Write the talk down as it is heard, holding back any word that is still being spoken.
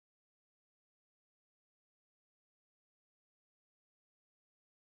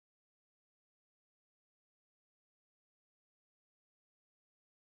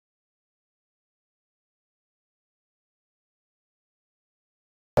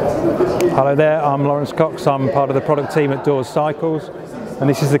Hello there, I'm Lawrence Cox. I'm part of the product team at Dawes Cycles, and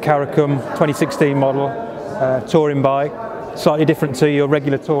this is the Karakum 2016 model touring bike. Slightly different to your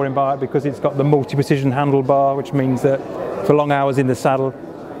regular touring bike because it's got the multi-precision handlebar, which means that for long hours in the saddle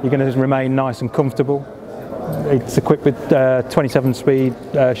you're going to remain nice and comfortable. It's equipped with 27-speed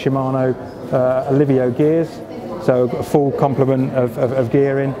Shimano Alivio gears, so a full complement of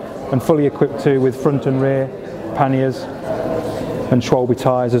gearing, and fully equipped too with front and rear panniers and Schwalbe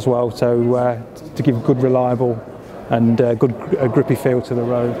tyres as well, so to give good, reliable and good grippy feel to the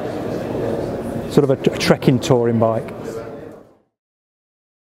road. Sort of a trekking touring bike.